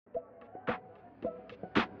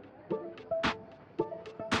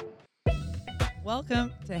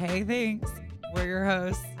Welcome to Hey Thanks. We're your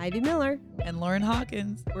hosts, Ivy Miller. and Lauren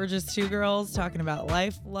Hawkins. We're just two girls talking about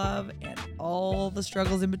life, love, and all the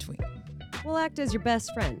struggles in between. We'll act as your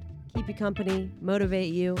best friend, keep you company,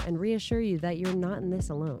 motivate you, and reassure you that you're not in this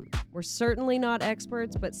alone. We're certainly not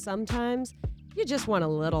experts, but sometimes you just want a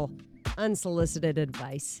little unsolicited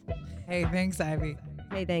advice. Hey, thanks, Ivy.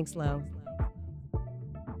 Hey, thanks, Lo.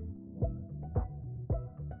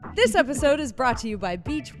 This episode is brought to you by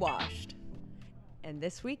Beach Washed. And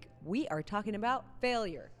this week, we are talking about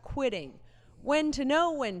failure, quitting, when to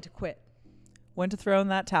know when to quit. When to throw in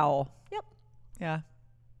that towel. Yep. Yeah.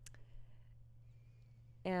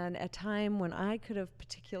 And a time when I could have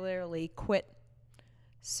particularly quit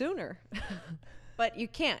sooner. But you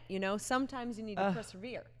can't, sometimes you need to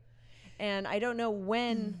persevere. And I don't know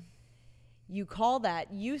when you call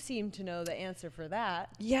that. You seem to know the answer for that.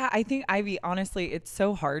 Yeah, I think, Ivy, honestly, it's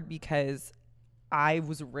so hard because I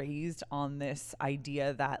was raised on this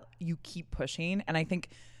idea that you keep pushing. And I think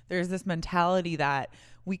there's this mentality that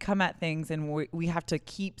we come at things and we have to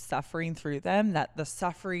keep suffering through them, that the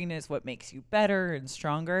suffering is what makes you better and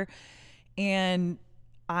stronger. And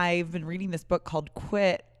I've been reading this book called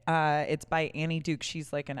Quit. It's by Annie Duke.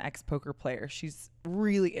 She's like an ex-poker player. She's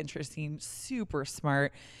really interesting, super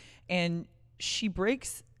smart. And she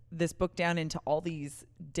breaks this book down into all these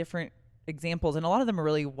different examples, and a lot of them are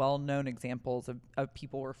really well-known examples of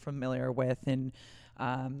people we're familiar with. And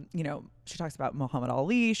she talks about Muhammad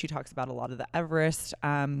Ali. She talks about a lot of the Everest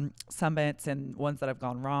summits and ones that have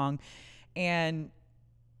gone wrong. And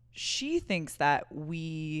she thinks that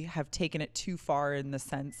we have taken it too far in the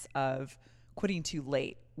sense of quitting too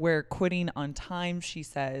late, where quitting on time, she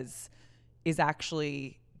says, is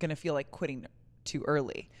actually going to feel like quitting too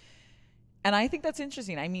early. And I think that's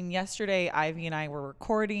interesting. I mean, yesterday, Ivy and I were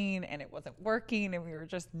recording and it wasn't working and we were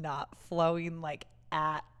just not flowing like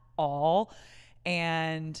at all.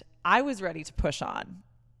 And I was ready to push on.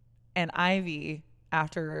 And Ivy,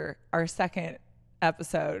 after our second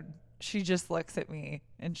episode, she just looks at me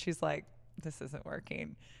and she's like, this isn't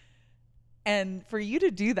working. And for you to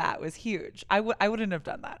do that was huge. I wouldn't have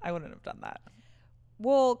done that. I wouldn't have done that.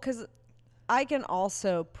 Well, because I can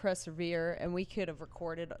also persevere, and we could have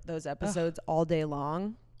recorded those episodes all day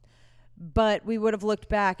long, but we would have looked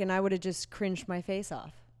back and I would have just cringed my face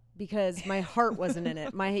off because my heart wasn't in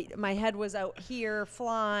it. My head was out here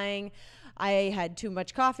flying. I had too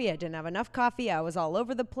much coffee. I didn't have enough coffee. I was all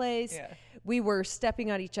over the place. Yeah. We were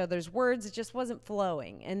stepping on each other's words. It just wasn't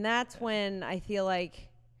flowing. And that's when I feel like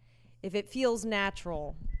if it feels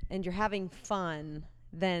natural and you're having fun,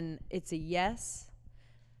 then it's a yes.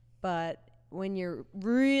 But when you're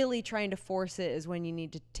really trying to force it is when you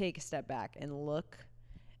need to take a step back and look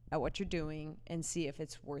at what you're doing and see if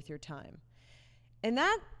it's worth your time. And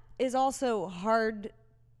that is also hard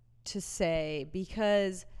to say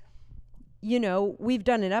because, we've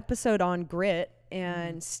done an episode on grit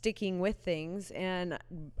and sticking with things. And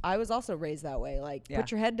I was also raised that way. Like,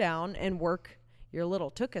 put your head down and work your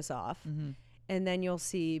little tuchus off, and then you'll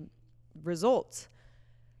see results.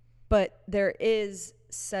 But there is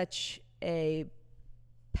such a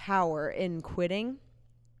power in quitting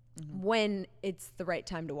when it's the right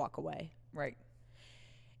time to walk away. Right.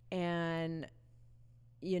 And,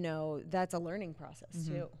 that's a learning process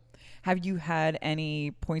too. Have you had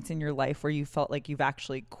any points in your life where you felt like you've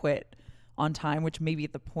actually quit on time, which maybe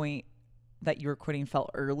at the point that you were quitting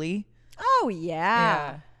felt early? Oh,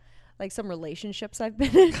 yeah. Like some relationships I've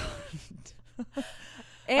been in.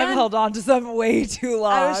 I've held on to some way too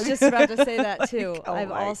long. I was just about to say that too. Like, oh I've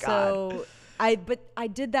my also, God. I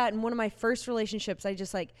did that in one of my first relationships. I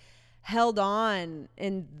just held on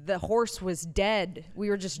and the horse was dead. We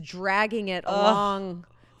were just dragging it along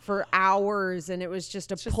for hours and it was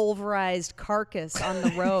just a pulverized carcass on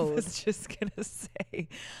the road. I was just going to say,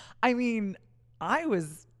 I mean, I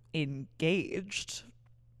was engaged.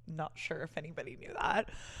 Not sure if anybody knew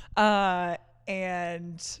that.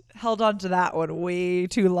 And held on to that one way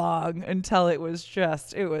too long until it was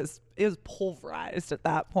pulverized at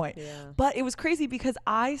that point. Yeah. But it was crazy because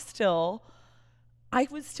I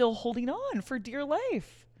was still holding on for dear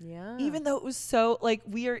life. Yeah. Even though it was so,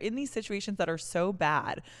 we are in these situations that are so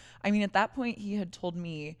bad. I mean, at that point, he had told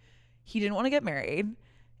me he didn't want to get married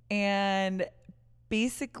and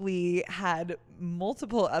basically had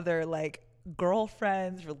multiple other,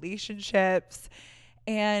 girlfriends, relationships.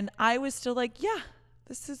 And I was still like, yeah,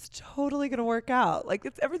 this is totally going to work out.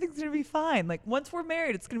 Everything's going to be fine. Once we're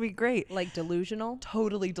married, it's going to be great. Delusional?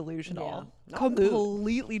 Totally delusional. Yeah.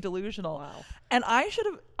 Completely delusional. Wow. And I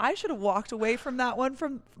should have walked away from that one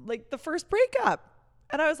from the first breakup.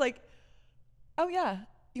 And I was like, oh yeah,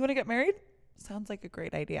 you want to get married? Sounds like a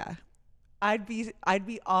great idea. I'd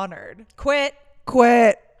be honored. Quit.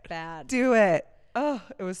 Bad. Do it. Oh,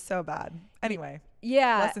 it was so bad. Anyway,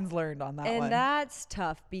 Yeah. lessons learned on that one. And that's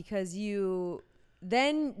tough because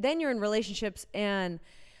then you're in relationships and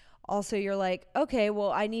also you're like, okay,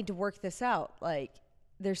 well, I need to work this out. Like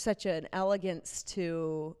there's such an elegance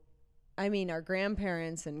to, I mean, our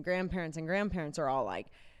grandparents and grandparents and grandparents are all like,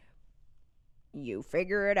 you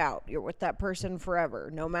figure it out. You're with that person forever,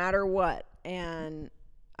 no matter what. And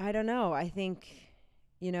I don't know. I think,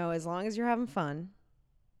 as long as you're having fun,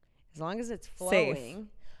 as long as it's flowing, Safe.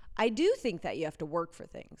 I do think that you have to work for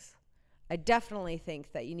things. I definitely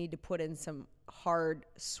think that you need to put in some hard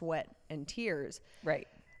sweat and tears. Right.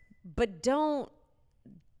 But don't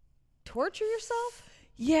torture yourself.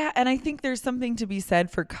 Yeah, and I think there's something to be said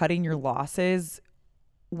for cutting your losses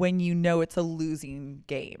when you know it's a losing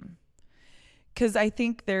game. Because I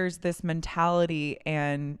think there's this mentality,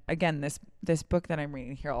 and again, this book that I'm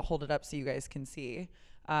reading here, I'll hold it up so you guys can see.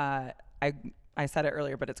 I said it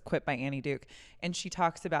earlier, but it's Quit by Annie Duke, and she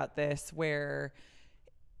talks about this where,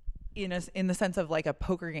 in the sense of like a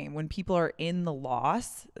poker game, when people are in the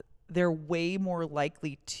loss, they're way more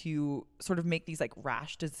likely to sort of make these like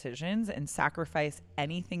rash decisions and sacrifice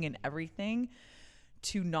anything and everything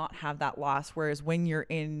to not have that loss. Whereas when you're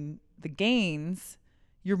in the gains,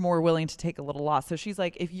 you're more willing to take a little loss. So she's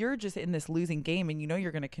like, if you're just in this losing game and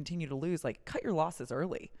you're going to continue to lose, like cut your losses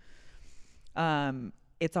early.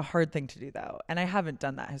 It's a hard thing to do though. And I haven't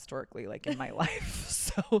done that historically, like in my life.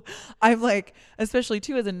 So I'm like, especially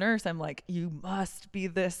too as a nurse, I'm like, you must be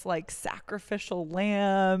this like sacrificial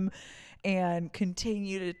lamb and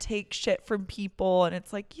continue to take shit from people. And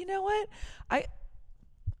it's like, you know what?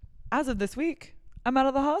 As of this week, I'm out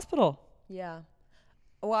of the hospital. Yeah.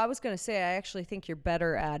 Well, I was going to say, I actually think you're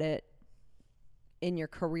better at it in your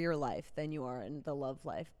career life than you are in the love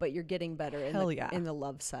life, but you're getting better in the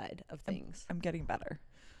love side of things. I'm getting better.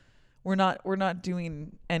 We're not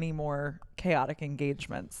doing any more chaotic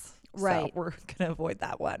engagements. Right. So we're going to avoid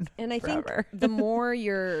that one. And I forever. think the more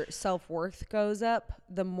your self-worth goes up,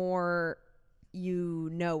 the more you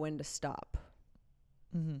know when to stop.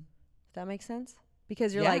 Mm-hmm. Does that make sense?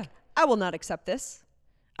 Because you're Yeah. like, I will not accept this.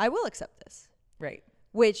 I will accept this. Right.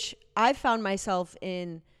 Which I found myself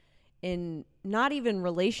in not even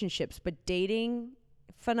relationships, but dating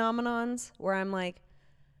phenomenons where I'm like,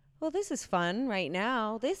 well, this is fun right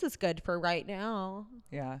now. This is good for right now.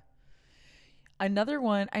 Yeah. Another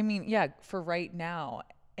one, I mean, yeah, for right now.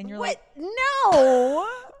 And you're What? like, No.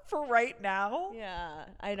 for right now? Yeah,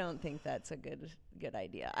 I don't think that's a good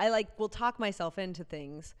idea. will talk myself into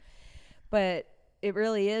things, but it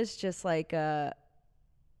really is just like a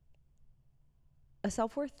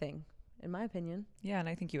self-worth thing, in my opinion. Yeah, and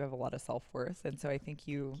I think you have a lot of self-worth. And so I think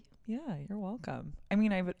you're welcome. I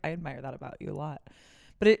mean, I admire that about you a lot.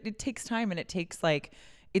 But it takes time, and it takes like,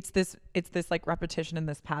 it's this like repetition in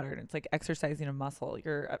this pattern. It's like exercising a muscle.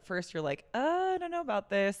 At first you're like, I don't know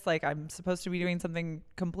about this. Like I'm supposed to be doing something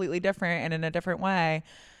completely different and in a different way.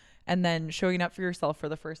 And then showing up for yourself for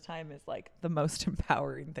the first time is like the most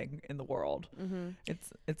empowering thing in the world. Mm-hmm.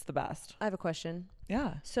 It's the best. I have a question.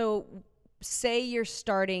 Yeah. So say you're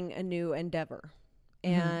starting a new endeavor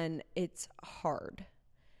and it's hard.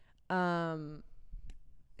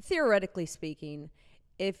 Theoretically speaking,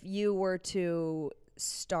 if you were to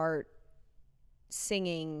start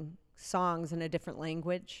singing songs in a different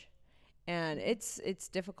language, and it's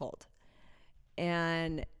difficult,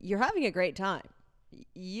 and you're having a great time,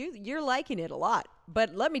 you're liking it a lot,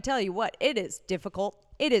 but let me tell you what, it is difficult,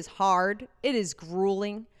 it is hard, it is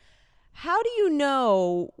grueling. How do you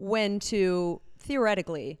know when to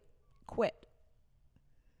theoretically quit?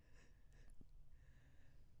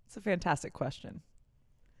 It's a fantastic question.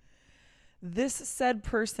 This said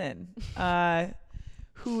person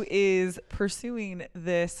who is pursuing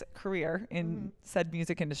this career in said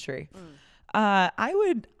music industry, I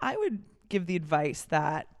would give the advice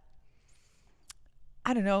that,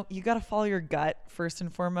 I don't know, you got to follow your gut first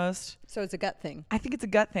and foremost. So it's a gut thing. I think it's a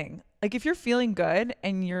gut thing. Like if you're feeling good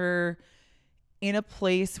and you're in a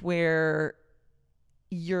place where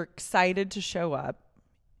you're excited to show up,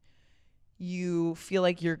 you feel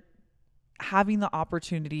like you're having the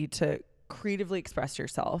opportunity to creatively express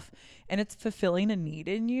yourself and it's fulfilling a need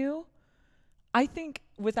in you, I think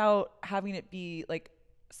without having it be like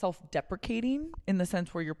self-deprecating in the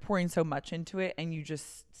sense where you're pouring so much into it and you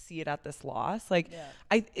just see it at this loss. Like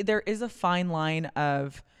there is a fine line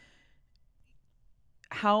of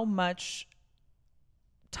how much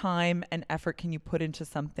time and effort can you put into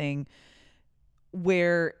something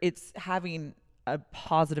where it's having a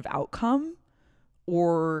positive outcome,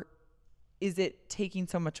 or is it taking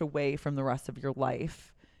so much away from the rest of your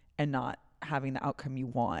life and not having the outcome you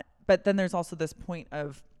want. But then there's also this point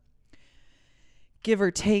of give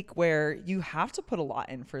or take where you have to put a lot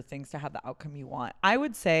in for things to have the outcome you want. I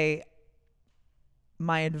would say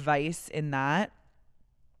my advice in that,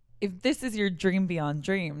 if this is your dream beyond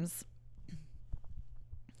dreams,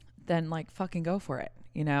 then like fucking go for it,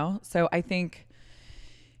 you know? So I think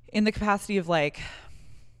in the capacity of like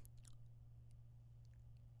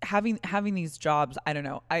having these jobs, I don't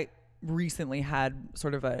know. I recently had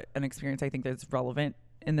sort of an experience I think that's relevant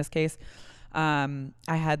in this case. I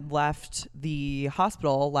had left the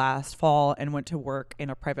hospital last fall and went to work in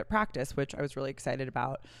a private practice, which I was really excited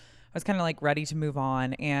about. I was kind of like ready to move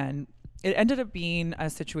on, and it ended up being a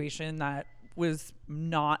situation that was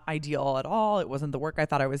not ideal at all. It wasn't the work I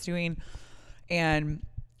thought I was doing. And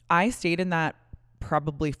I stayed in that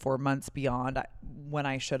probably 4 months beyond when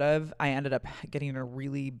I should have. I ended up getting in a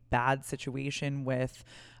really bad situation with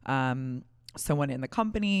someone in the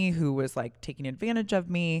company who was like taking advantage of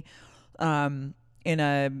me in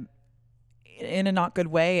a not good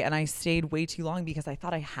way. And I stayed way too long because I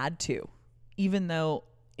thought I had to, even though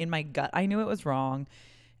in my gut I knew it was wrong.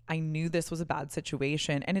 I knew this was a bad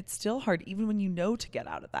situation, and it's still hard even when you know to get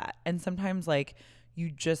out of that. And sometimes like you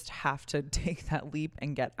just have to take that leap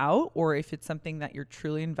and get out, or if it's something that you're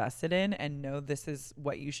truly invested in and know this is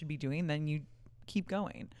what you should be doing, then you keep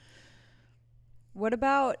going. What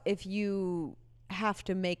about if you have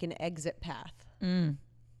to make an exit path?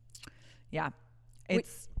 Yeah.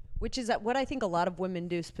 Which is what I think a lot of women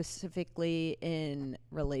do, specifically in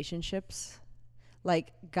relationships.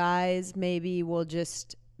 Like guys maybe will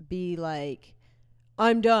just be like,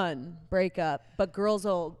 I'm done, break up. But girls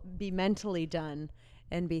will be mentally done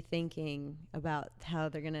and be thinking about how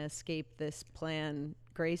they're going to escape this plan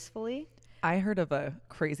gracefully. I heard of a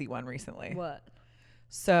crazy one recently. What?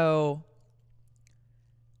 So,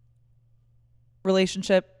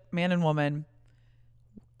 relationship, man and woman,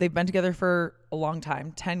 they've been together for a long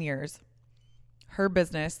time, 10 years. Her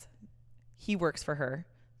business, he works for her.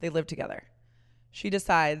 They live together. She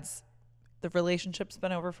decides the relationship's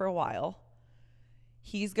been over for a while.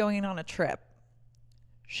 He's going on a trip.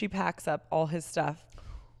 She packs up all his stuff,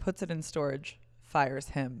 puts it in storage, fires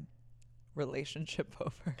him. Relationship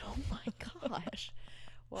over. Oh my gosh.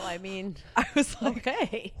 Well, I mean, I was like,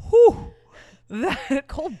 okay. whew, that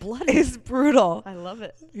Cold-blooded is brutal. I love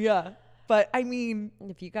it. Yeah. But I mean,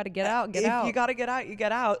 If you got to get out, get out. If you got to get out, you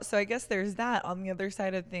get out. So I guess there's that. On the other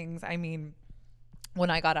side of things, I mean, when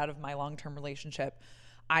I got out of my long-term relationship,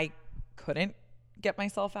 I couldn't get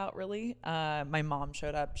myself out really. My mom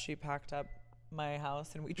showed up. She packed up my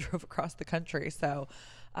house and we drove across the country. So,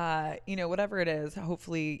 whatever it is,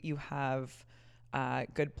 hopefully you have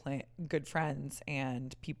good friends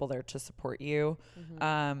and people there to support you.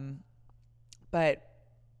 Mm-hmm. But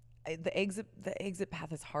the exit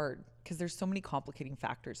path is hard because there's so many complicating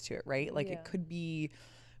factors to it, right? Like it could be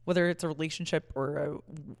whether it's a relationship or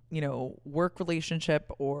a, work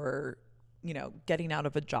relationship or, getting out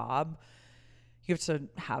of a job. You have to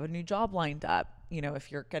have a new job lined up.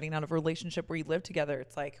 If you're getting out of a relationship where you live together,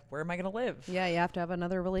 it's like, where am I going to live? Yeah, you have to have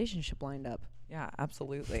another relationship lined up. Yeah,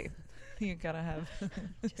 absolutely. You got to have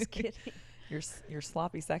Just kidding. Your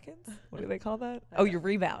sloppy seconds. What do they call that? Oh, your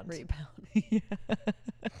rebound. Yeah.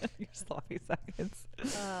 Your sloppy seconds.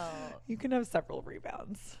 Oh. You can have several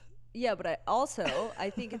rebounds. Yeah, but I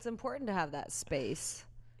think it's important to have that space.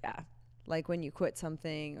 Yeah. Like when you quit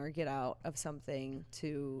something or get out of something,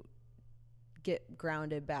 to get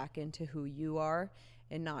grounded back into who you are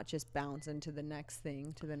and not just bounce into the next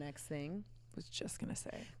thing Was just going to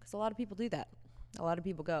say. Because a lot of people do that. A lot of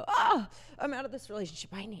people go, I'm out of this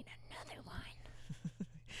relationship. I need another one.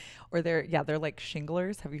 Or they're like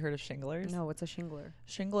shinglers. Have you heard of shinglers? No, what's a shingler?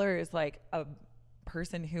 Shingler is like a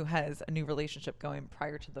person who has a new relationship going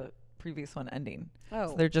prior to the previous one ending. Oh.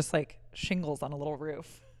 So they're just like shingles on a little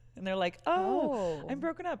roof. And they're like, I'm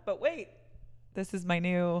broken up. But wait, this is my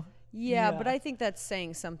new... Yeah, but I think that's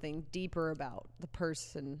saying something deeper about the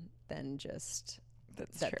person than just that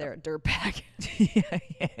true. They're a dirtbag.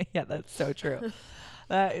 yeah, that's so true.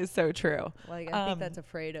 That is so true. Like, I think that's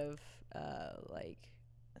afraid of, I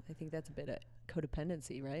think that's a bit of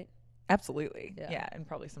codependency, right? Absolutely. Yeah, and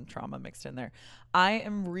probably some trauma mixed in there. I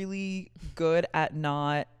am really good at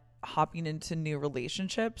not hopping into new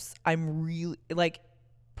relationships. I'm really,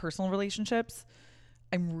 personal relationships,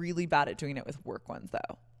 I'm really bad at doing it with work ones,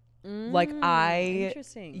 though.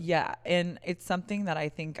 Interesting. Yeah, and it's something that I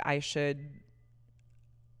think I should,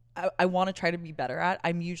 I want to try to be better at.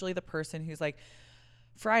 I'm usually the person who's like,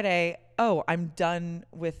 Friday, I'm done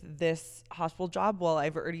with this hospital job. Well,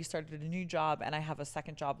 I've already started a new job and I have a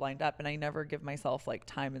second job lined up, and I never give myself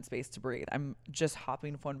time and space to breathe. I'm just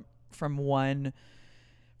hopping from one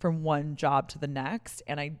job to the next,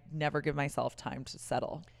 and I never give myself time to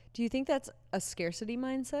settle. Do you think that's a scarcity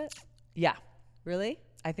mindset? Yeah, Really?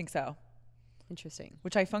 I think so. Interesting.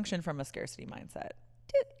 Which I function from a scarcity mindset.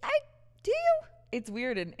 Do you? It's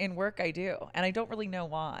weird. In work, I do. And I don't really know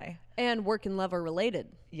why. And work and love are related,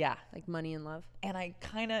 Yeah. like money and love. And I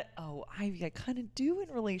kind of, I kind of do in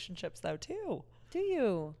relationships though, too. Do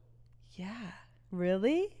you? Yeah.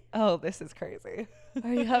 Really? Oh, this is crazy.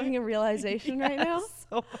 Are you having a realization right now? Yes.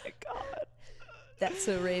 Oh my God. That's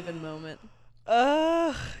a Raven moment.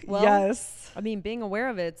 Well, yes. I mean, being aware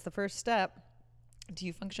of it's the first step. Do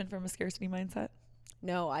you function from a scarcity mindset?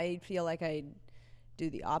 No, I feel like I do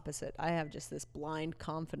the opposite. I have just this blind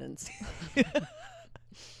confidence.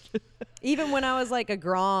 Even when I was like a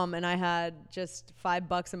Grom and I had just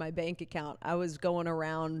 $5 in my bank account, I was going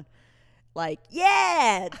around like,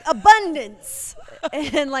 yeah, abundance.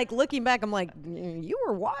 And like looking back, I'm like, you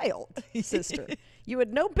were wild, sister. You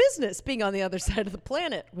had no business being on the other side of the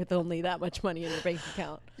planet with only that much money in your bank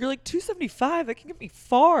account. You're like, 275, that can get me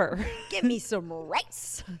far. Give me some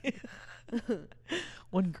rice.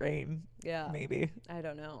 1 grain. Yeah. Maybe. I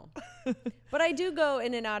don't know. But I do go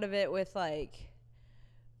in and out of it with like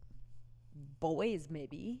boys,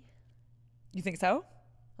 maybe. You think so?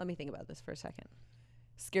 Let me think about this for a second.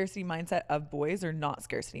 Scarcity mindset of boys or not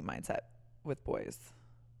scarcity mindset with boys?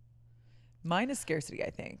 Mine is scarcity,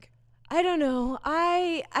 I think. I don't know.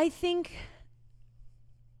 I think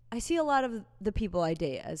I see a lot of the people I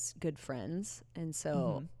date as good friends, and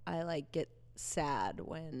so I like get sad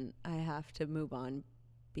when I have to move on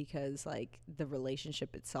because like the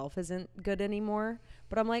relationship itself isn't good anymore.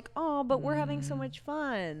 But I'm like, oh, but we're having so much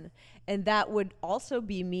fun. And that would also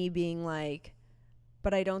be me being like,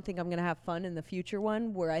 but I don't think I'm going to have fun in the future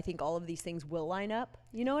one where I think all of these things will line up.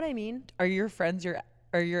 You know what I mean? Are your friends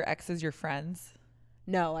are your exes your friends?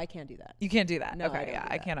 No, I can't do that. You can't do that. No, Okay, yeah,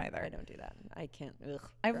 I can't either. I don't do that. I can't. Ugh,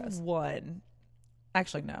 I've gross. one.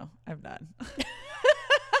 Actually, no, I've none.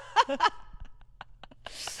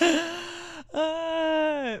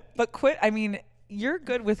 But quit. I mean, you're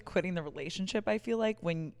good with quitting the relationship. I feel like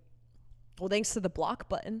when. Well, thanks to the block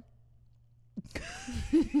button.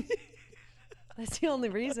 That's the only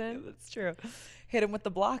reason. That's true. Hit him with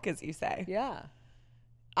the block, as you say. Yeah.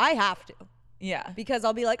 I have to. Yeah. Because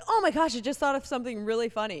I'll be like, oh my gosh, I just thought of something really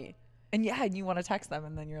funny. And yeah, and you want to text them,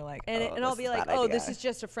 and then you're like, And, oh, and I'll this be is a like, bad oh, idea. this is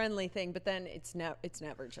just a friendly thing. But then it's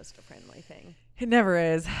never just a friendly thing. It never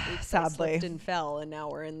is, I sadly. slipped and fell, and now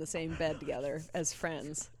we're in the same bed together as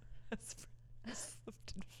friends.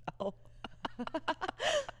 Slipped and fell.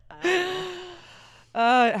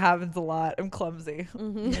 It happens a lot. I'm clumsy,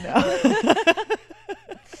 you know.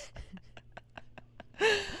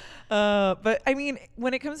 But I mean,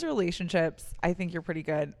 when it comes to relationships, I think you're pretty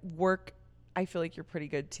good. Work, I feel like you're pretty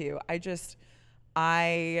good too. I just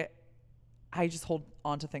hold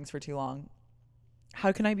on to things for too long.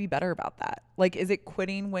 How can I be better about that? Like, is it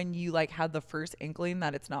quitting when you like had the first inkling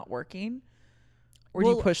that it's not working, or do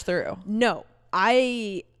you push through? No,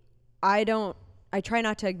 I don't. I try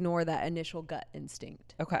not to ignore that initial gut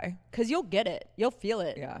instinct. Okay. Because you'll get it. You'll feel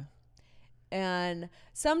it. Yeah. And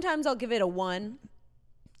sometimes I'll give it a 1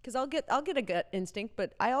 because I'll get a gut instinct,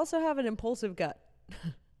 but I also have an impulsive gut.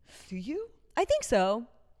 Do you? I think so.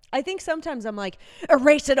 I think sometimes I'm like,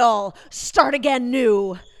 erase it all, start again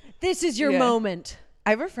new. This is your moment. I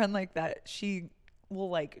have a friend like that. She will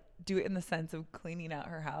like do it in the sense of cleaning out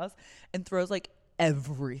her house and throws like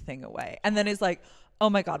everything away. And then is like, oh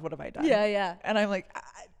my God, what have I done? Yeah, yeah. And I'm like,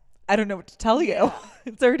 I don't know what to tell you.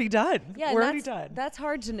 It's already done. Yeah, we're already done. That's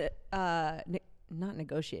hard to not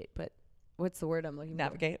negotiate, but what's the word I'm looking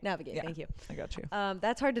Navigate. for? Navigate. Yeah, Thank you. I got you.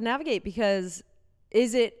 That's hard to navigate because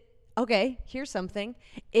okay, here's something.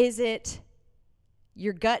 Is it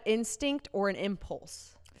your gut instinct or an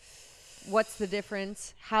impulse? What's the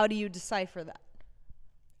difference? How do you decipher that?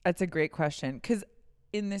 That's a great question. Because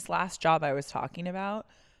in this last job I was talking about,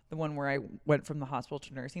 the one where I went from the hospital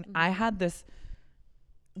to nursing, I had this,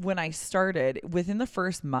 when I started, within the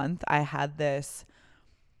first month, I had this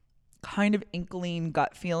kind of inkling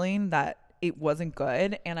gut feeling that it wasn't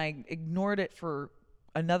good. And I ignored it for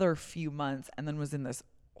another few months and then was in this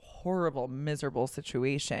horrible, miserable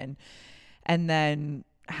situation. And then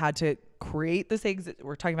had to create this exit.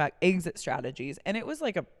 We're talking about exit strategies. And it was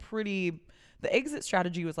like the exit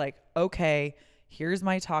strategy was like, okay, here's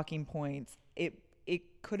my talking points. It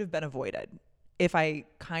could have been avoided if I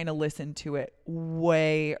kind of listened to it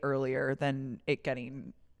way earlier than it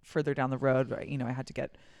getting further down the road. You know, I had to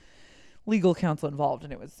get legal counsel involved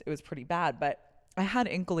and it was pretty bad, but I had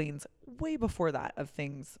inklings way before that of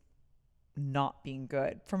things not being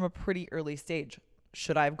good from a pretty early stage.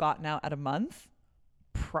 Should I have gotten out at a month?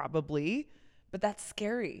 Probably. But that's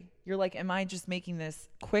scary. You're like, am I just making this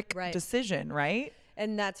quick decision, right?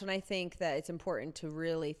 And that's when I think that it's important to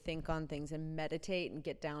really think on things and meditate and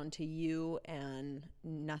get down to you and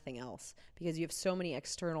nothing else, because you have so many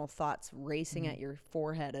external thoughts racing at your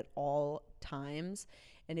forehead at all times.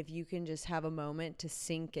 And if you can just have a moment to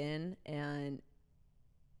sink in and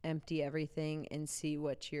empty everything and see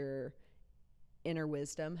what your inner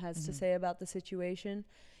wisdom has to say about the situation,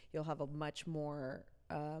 you'll have a much more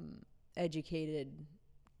educated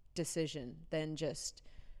decision than just,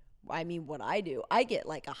 I mean, what I do. I get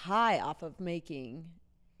like a high off of making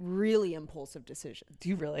really impulsive decisions. Do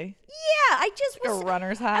you really? Yeah, I just like was a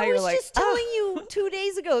runner's high. I was just telling you 2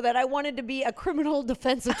 days ago that I wanted to be a criminal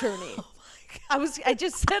defense attorney. I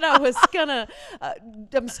just said I was gonna.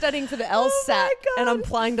 I'm studying for the LSAT and I'm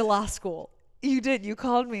applying to law school. You did. You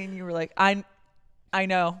called me and you were like, I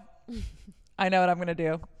know, I know what I'm gonna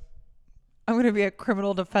do. I'm gonna be a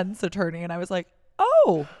criminal defense attorney, and I was like,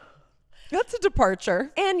 oh, that's a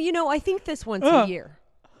departure. And you know, I think this once a year.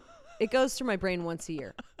 It goes through my brain once a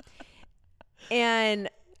year, and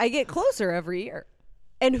I get closer every year.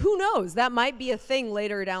 And who knows? That might be a thing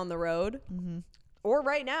later down the road. Mm-hmm. Or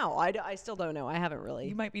right now. I still don't know. I haven't really.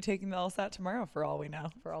 You might be taking the LSAT tomorrow for all we know.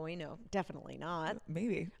 For all we know. Definitely not.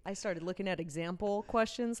 Maybe. I started looking at example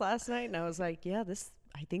questions last night and I was like, yeah,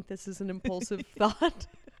 I think this is an impulsive thought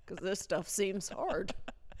because this stuff seems hard.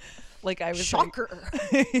 Like I was Shocker.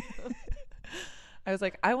 Like, I was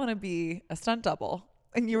like, I want to be a stunt double.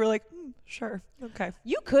 And you were like, sure. Okay.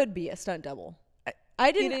 You could be a stunt double.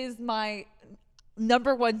 I didn't. It is my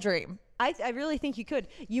number one dream. I really think you could.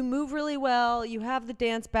 You move really well. You have the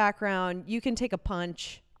dance background. You can take a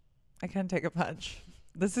punch. I can take a punch.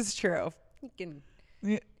 This is true. You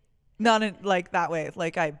can. Not in like that way.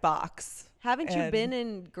 Like I box. Haven't you been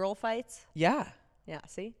in girl fights? Yeah. Yeah.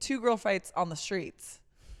 See? 2 girl fights on the streets.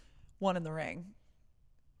 1 in the ring.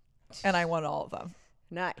 And I won all of them.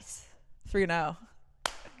 Nice. 3-0.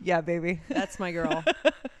 Yeah, baby. That's my girl.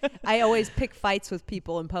 I always pick fights with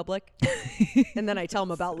people in public, and then I tell them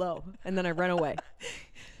about Lo, and then I run away.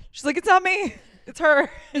 She's like, it's not me. It's her.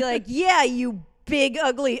 You're like, yeah, you big,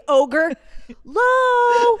 ugly ogre.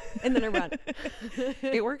 Lo! And then I run.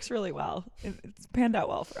 It works really well. It's panned out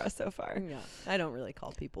well for us so far. Yeah, I don't really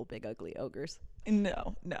call people big, ugly ogres.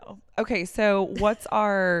 No. Okay, so what's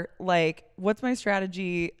my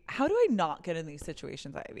strategy? How do I not get in these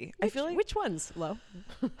situations, Ivy? I feel like which ones, Lo?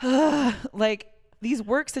 Like these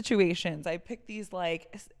work situations, I pick these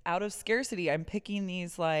like out of scarcity. I'm picking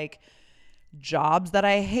these like jobs that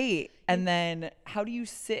I hate. And then how do you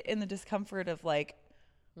sit in the discomfort of like,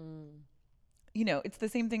 you know, it's the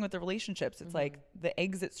same thing with the relationships. It's like the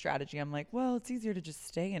exit strategy. I'm like, well, it's easier to just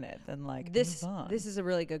stay in it than like move on. This is a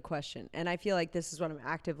really good question. And I feel like this is what I'm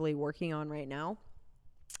actively working on right now.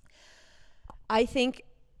 I think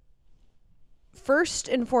first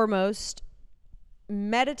and foremost,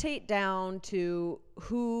 meditate down to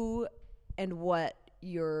who and what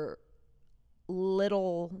your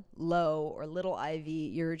little Lo or little Ivy,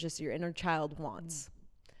 your inner child wants.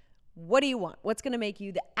 What do you want? What's going to make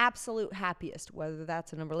you the absolute happiest, whether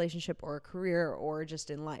that's in a relationship or a career or just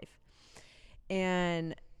in life?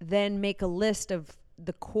 And then make a list of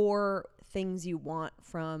the core things you want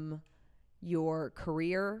from your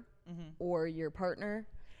career or your partner,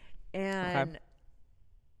 and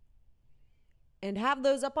have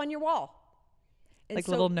those up on your wall. And like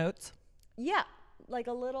little notes? Yeah, like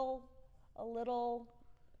a little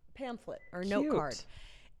pamphlet or note card.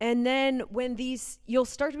 And then when you'll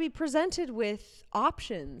start to be presented with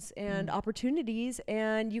options and opportunities,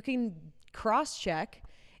 and you can cross-check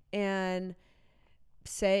and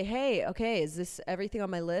say, hey, okay, is this everything on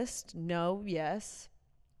my list? No, yes.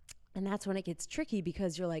 And that's when it gets tricky,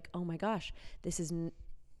 because you're like, oh my gosh, this is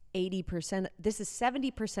 80%, this is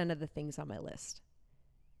 70% of the things on my list.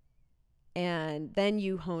 And then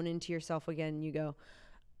you hone into yourself again and you go,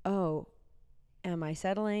 oh, am I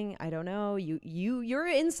settling? I don't know. Your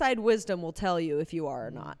inside wisdom will tell you if you are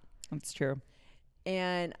or not. That's true.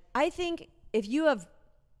 And I think if you have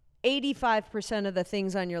 85% of the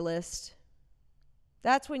things on your list,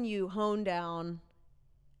 that's when you hone down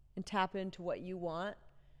and tap into what you want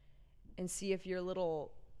and see if your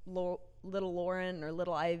little Lauren or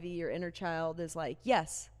little Ivy, your inner child, is like,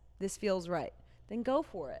 yes, this feels right. Then go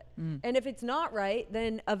for it. And if it's not right,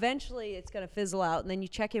 then eventually it's going to fizzle out, and then you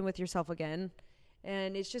check in with yourself again.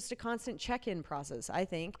 And it's just a constant check-in process, I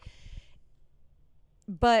think.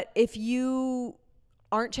 But if you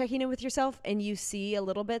aren't checking in with yourself and you see a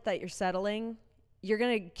little bit that you're settling, you're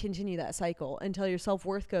going to continue that cycle until your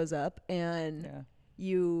self-worth goes up and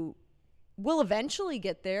you we'll eventually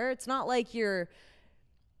get there. It's not like you're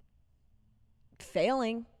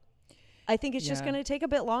failing. I think it's just Yeah. going to take a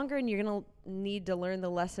bit longer, and you're going to need to learn the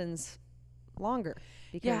lessons longer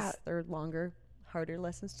because Yeah. they're longer, harder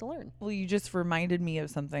lessons to learn. Well, you just reminded me of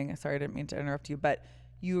something. Sorry, I didn't mean to interrupt you, but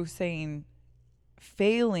you were saying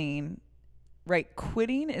failing, right?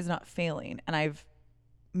 Quitting is not failing. And I've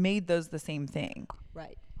made those the same thing.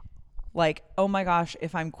 Right. Like, oh my gosh,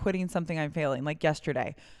 if I'm quitting something, I'm failing. Like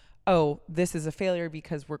yesterday, oh, this is a failure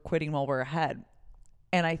because we're quitting while we're ahead.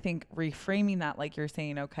 And I think reframing that, like you're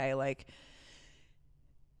saying, okay, like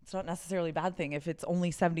it's not necessarily a bad thing. If it's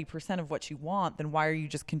only 70% of what you want, then why are you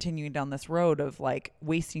just continuing down this road of like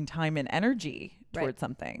wasting time and energy Right. towards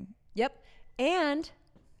something? Yep. And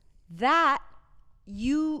that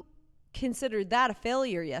you considered that a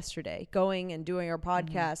failure yesterday, going and doing our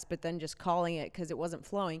podcast, but then just calling it because it wasn't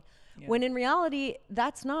flowing. Yeah. When in reality,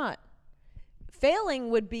 that's not. Failing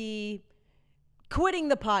would be quitting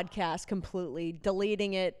the podcast completely,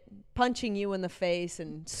 deleting it, punching you in the face,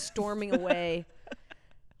 and storming away.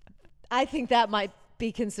 I think that might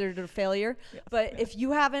be considered a failure. Yes, But yeah. if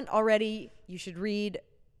you haven't already, you should read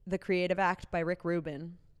The Creative Act by Rick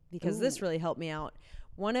Rubin, because this Ooh. really helped me out.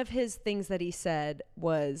 One of his things that he said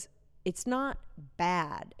was, it's not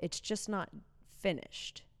bad, it's just not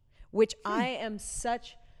finished. Which I am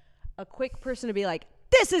such a quick person to be like,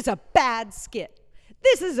 this is a bad skit.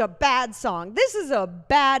 This is a bad song. This is a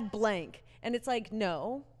bad blank. And it's like,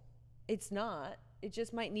 no, it's not. It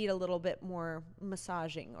just might need a little bit more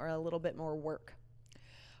massaging or a little bit more work.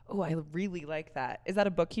 Oh, I really like that. Is that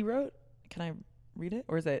a book he wrote? Can I read it?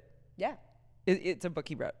 Or is it? Yeah. It's a book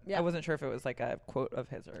he wrote. Yeah. I wasn't sure if it was like a quote of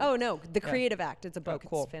his or. Oh, no. The Yeah. Creative Act. It's a book.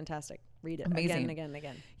 cool. It's fantastic. Read it again Amazing. and again and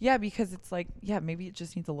again. Yeah, because it's like, yeah, maybe it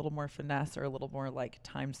just needs a little more finesse or a little more like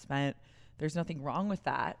time spent. There's nothing wrong with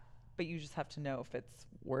that, but you just have to know if it's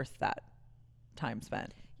worth that time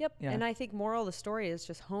spent. Yep. Yeah. And I think moral of the story is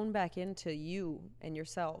just hone back into you and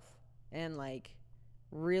yourself and like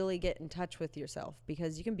really get in touch with yourself,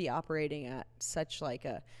 because you can be operating at such like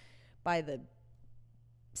a by the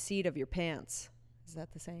seat of your pants. Is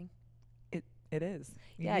that the saying? It is.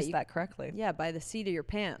 You Yeah, used you- that correctly. Yeah, by the seat of your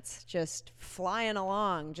pants, just flying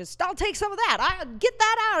along. Just, I'll take some of that. I get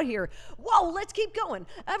that out of here. Whoa, let's keep going.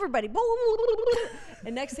 Everybody.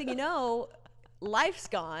 And next thing you know, life's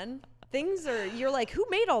gone. Things are, you're like, who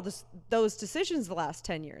made all those decisions the last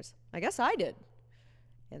 10 years? I guess I did.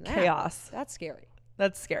 And Chaos. That's scary.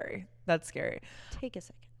 That's scary. That's scary. Take a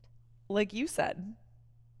second. Like you said,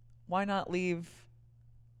 why not leave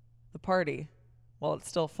the party while it's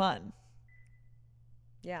still fun?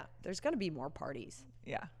 Yeah, there's going to be more parties.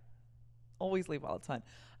 Yeah. Always leave while it's fun.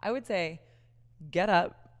 I would say get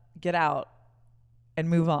up, get out, and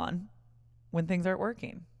move on when things aren't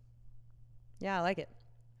working. Yeah, I like it.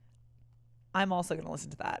 I'm also going to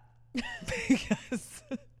listen to that because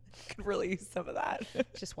I could really use some of that.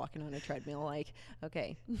 Just walking on a treadmill like,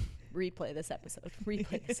 okay, replay this episode.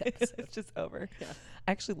 Replay this episode. It's just over. Yeah.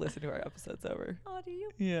 I actually listen to our episodes over. Oh, do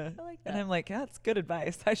you? Yeah. I like And that. I'm like, yeah, that's good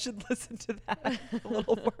advice. I should listen to that a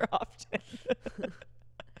little more often.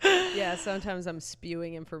 Yeah, sometimes I'm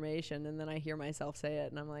spewing information and then I hear myself say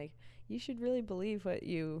it and I'm like, you should really believe what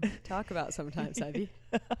you talk about sometimes, Ivy.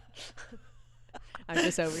 I'm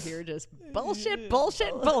just over here just bullshit.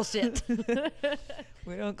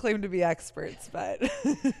 We don't claim to be experts, but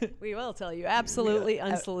We will tell you absolutely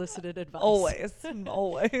unsolicited advice. always.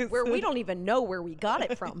 Where we don't even know where we got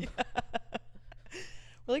it from.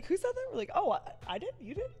 We're like, who said that? We're like, oh, I did?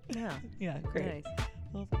 You did? Yeah. Yeah, great. Nice.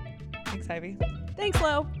 Well, thanks, Ivy. Thanks,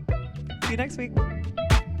 Lo. See you next week.